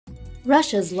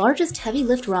Russia's largest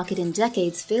heavy-lift rocket in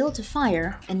decades failed to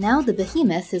fire, and now the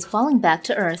behemoth is falling back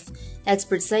to Earth.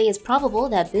 Experts say it's probable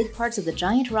that big parts of the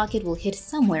giant rocket will hit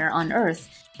somewhere on Earth.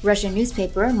 Russian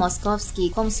newspaper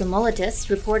Moskovski Komsomolets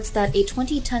reports that a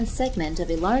 20-ton segment of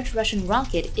a large Russian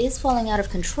rocket is falling out of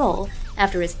control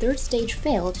after its third stage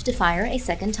failed to fire a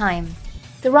second time.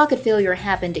 The rocket failure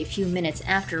happened a few minutes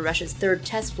after Russia's third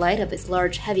test flight of its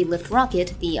large heavy-lift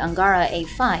rocket, the Angara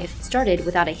A5, started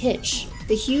without a hitch.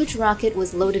 The huge rocket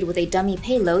was loaded with a dummy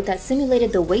payload that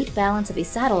simulated the weight balance of a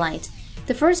satellite.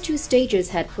 The first two stages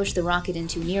had pushed the rocket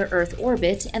into near-Earth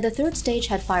orbit, and the third stage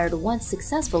had fired once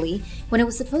successfully when it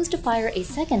was supposed to fire a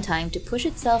second time to push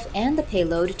itself and the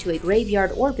payload to a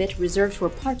graveyard orbit reserved for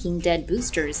parking dead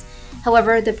boosters.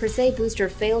 However, the Perseid booster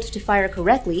failed to fire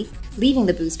correctly, leaving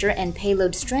the booster and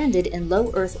payload stranded in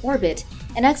low Earth orbit,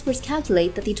 and experts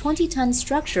calculate that the 20-ton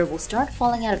structure will start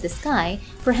falling out of the sky,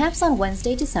 perhaps on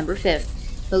Wednesday, December 5th.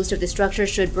 Most of the structure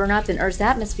should burn up in Earth's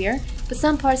atmosphere, but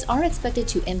some parts are expected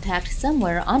to impact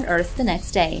somewhere on Earth the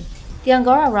next day. The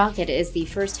Angara rocket is the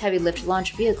first heavy-lift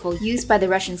launch vehicle used by the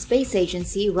Russian space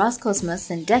agency Roscosmos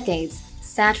in decades.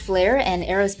 Satflare and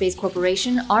Aerospace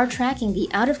Corporation are tracking the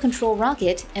out-of-control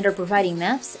rocket and are providing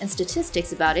maps and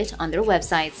statistics about it on their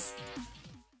websites.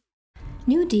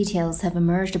 New details have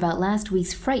emerged about last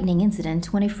week's frightening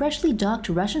incident when a freshly docked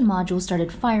Russian module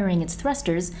started firing its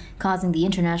thrusters, causing the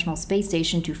International Space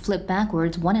Station to flip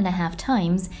backwards 1.5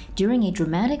 times during a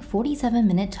dramatic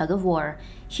 47-minute tug-of-war.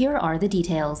 Here are the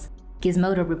details.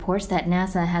 Gizmodo reports that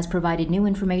NASA has provided new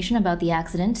information about the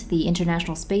accident the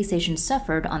International Space Station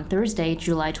suffered on Thursday,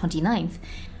 July 29th.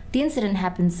 The incident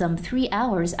happened some 3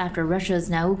 hours after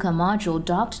Russia's Nauka module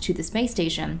docked to the space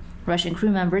station. Russian crew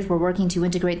members were working to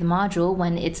integrate the module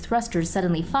when its thrusters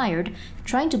suddenly fired,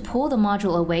 trying to pull the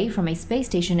module away from a space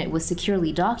station it was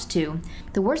securely docked to.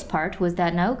 The worst part was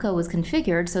that Nauka was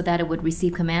configured so that it would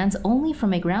receive commands only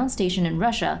from a ground station in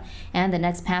Russia, and the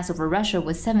next pass over Russia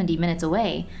was 70 minutes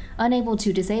away. Unable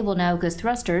to disable Nauka's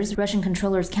thrusters, Russian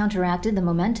controllers counteracted the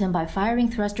momentum by firing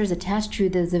thrusters attached to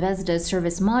the Zvezda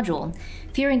service module.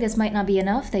 Fearing this might not be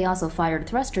enough, they also fired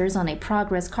thrusters on a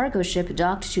Progress cargo ship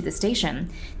docked to the station.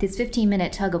 This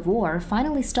 15-minute tug-of-war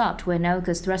finally stopped when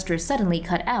Nauka's thrusters suddenly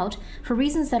cut out for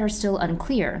reasons that are still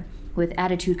unclear. With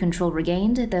attitude control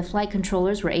regained, the flight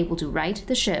controllers were able to right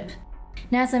the ship.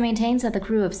 NASA maintains that the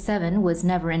crew of 7 was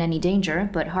never in any danger,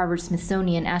 but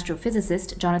Harvard-Smithsonian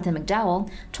astrophysicist Jonathan McDowell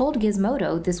told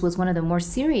Gizmodo this was one of the more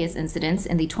serious incidents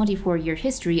in the 24-year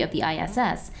history of the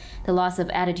ISS. The loss of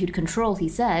attitude control, he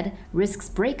said, risks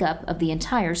breakup of the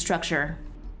entire structure.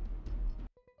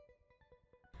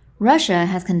 Russia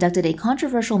has conducted a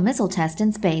controversial missile test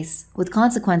in space, with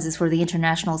consequences for the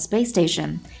International Space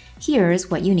Station. Here's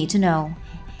what you need to know.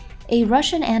 A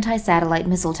Russian anti-satellite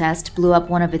missile test blew up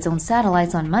one of its own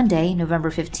satellites on Monday, November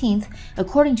 15th,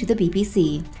 according to the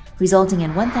BBC, resulting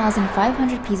in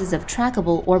 1,500 pieces of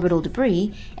trackable orbital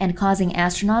debris and causing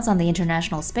astronauts on the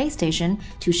International Space Station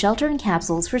to shelter in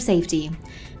capsules for safety.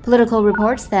 Politico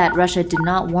reports that Russia did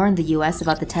not warn the U.S.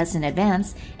 about the test in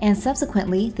advance, and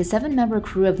subsequently, the 7-member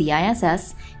crew of the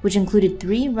ISS, which included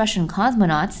 3 Russian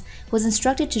cosmonauts, was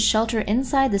instructed to shelter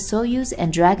inside the Soyuz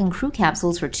and Dragon crew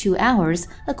capsules for 2 hours,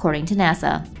 according to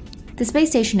NASA. The space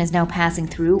station is now passing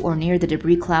through or near the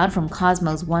debris cloud from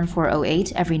Cosmos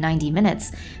 1408 every 90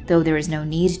 minutes, though there is no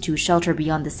need to shelter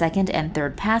beyond the second and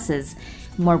third passes.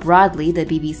 More broadly, the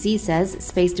BBC says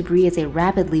space debris is a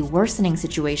rapidly worsening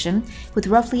situation, with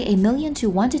roughly 1 million to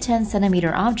 1 to 10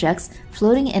 centimeter objects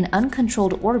floating in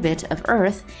uncontrolled orbit of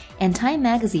Earth, and Time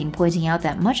magazine pointing out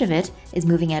that much of it is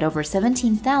moving at over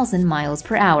 17,000 miles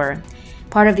per hour.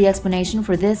 Part of the explanation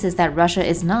for this is that Russia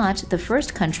is not the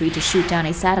first country to shoot down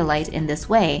a satellite in this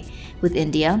way, with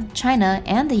India, China,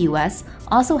 and the US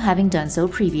also having done so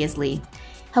previously.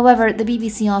 However, the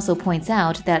BBC also points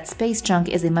out that space junk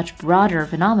is a much broader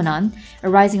phenomenon,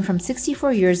 arising from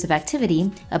 64 years of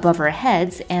activity above our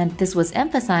heads, and this was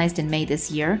emphasized in May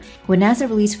this year when NASA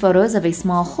released photos of a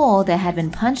small hole that had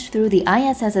been punched through the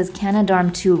ISS's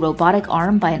Canadarm2 robotic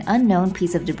arm by an unknown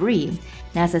piece of debris.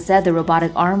 NASA said the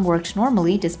robotic arm worked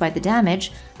normally despite the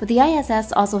damage, but the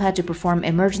ISS also had to perform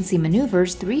emergency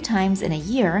maneuvers 3 times in a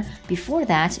year before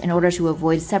that in order to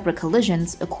avoid separate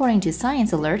collisions, according to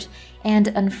Science Alert, and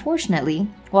unfortunately,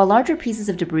 while larger pieces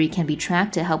of debris can be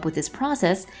tracked to help with this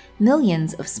process,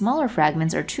 millions of smaller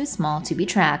fragments are too small to be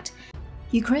tracked.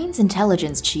 Ukraine's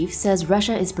intelligence chief says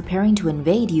Russia is preparing to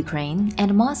invade Ukraine,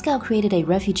 and Moscow created a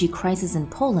refugee crisis in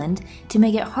Poland to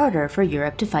make it harder for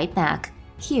Europe to fight back.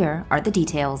 Here are the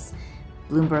details.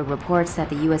 Bloomberg reports that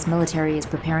the U.S. military is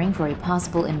preparing for a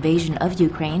possible invasion of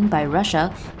Ukraine by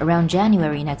Russia around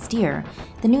January next year.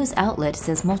 The news outlet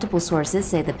says multiple sources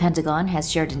say the Pentagon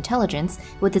has shared intelligence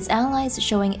with its allies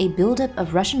showing a buildup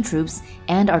of Russian troops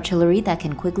and artillery that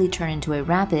can quickly turn into a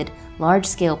rapid,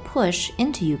 large-scale push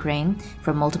into Ukraine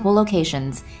from multiple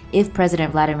locations if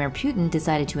President Vladimir Putin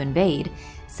decided to invade.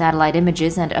 Satellite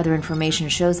images and other information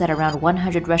shows that around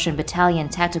 100 Russian battalion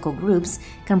tactical groups,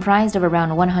 comprised of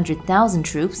around 100,000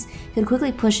 troops, could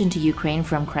quickly push into Ukraine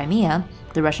from Crimea,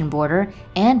 the Russian border,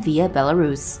 and via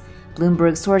Belarus.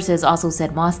 Bloomberg sources also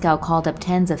said Moscow called up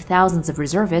tens of thousands of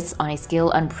reservists on a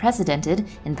scale unprecedented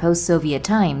in post-Soviet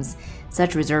times.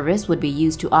 Such reservists would be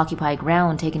used to occupy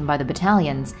ground taken by the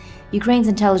battalions. Ukraine's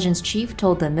intelligence chief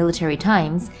told the Military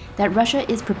Times that Russia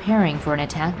is preparing for an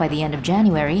attack by the end of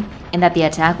January and that the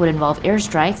attack would involve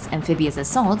airstrikes, amphibious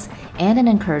assaults, and an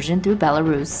incursion through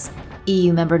Belarus.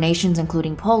 EU member nations,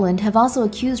 including Poland, have also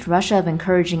accused Russia of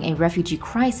encouraging a refugee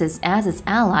crisis as its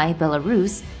ally,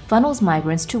 Belarus, funnels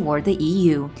migrants toward the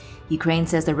EU. Ukraine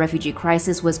says the refugee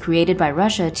crisis was created by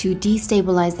Russia to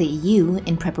destabilize the EU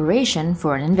in preparation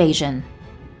for an invasion.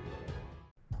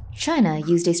 China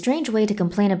used a strange way to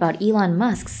complain about Elon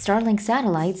Musk's Starlink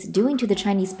satellites doing to the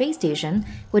Chinese space station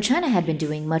what China had been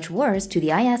doing much worse to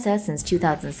the ISS since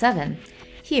 2007.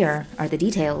 Here are the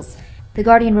details. The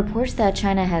Guardian reports that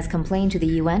China has complained to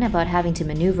the UN about having to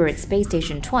maneuver its space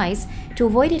station twice to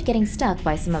avoid it getting stuck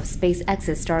by some of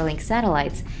SpaceX's Starlink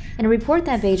satellites. In a report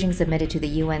that Beijing submitted to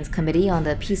the UN's Committee on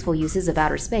the Peaceful Uses of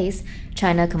Outer Space,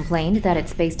 China complained that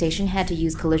its space station had to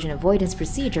use collision avoidance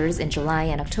procedures in July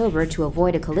and October to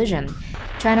avoid a collision.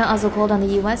 China also called on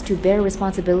the US to bear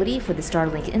responsibility for the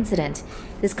Starlink incident.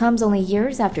 This comes only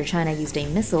years after China used a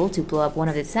missile to blow up one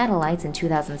of its satellites in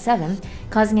 2007,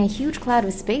 causing a huge cloud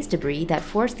of space debris that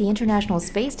forced the International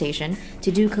Space Station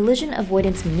to do collision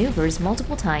avoidance maneuvers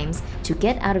multiple times to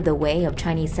get out of the way of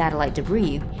Chinese satellite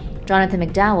debris. Jonathan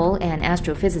McDowell, an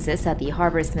astrophysicist at the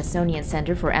Harvard-Smithsonian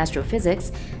Center for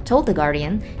Astrophysics, told The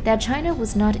Guardian that China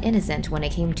was not innocent when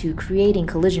it came to creating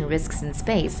collision risks in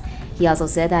space. He also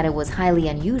said that it was highly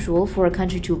unusual for a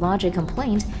country to lodge a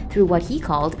complaint through what he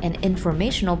called an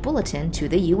informational bulletin to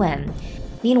the UN.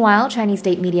 Meanwhile, Chinese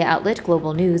state media outlet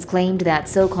Global News claimed that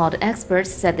so-called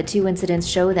experts said the two incidents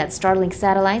show that Starlink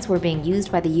satellites were being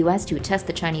used by the U.S. to test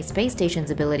the Chinese space station's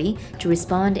ability to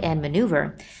respond and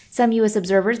maneuver. Some U.S.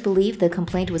 observers believe the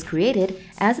complaint was created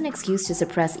as an excuse to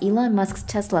suppress Elon Musk's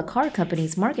Tesla car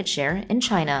company's market share in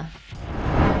China.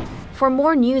 For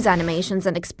more news animations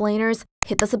and explainers,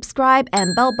 hit the subscribe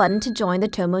and bell button to join the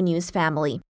TomoNews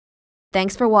family.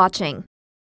 Thanks for watching.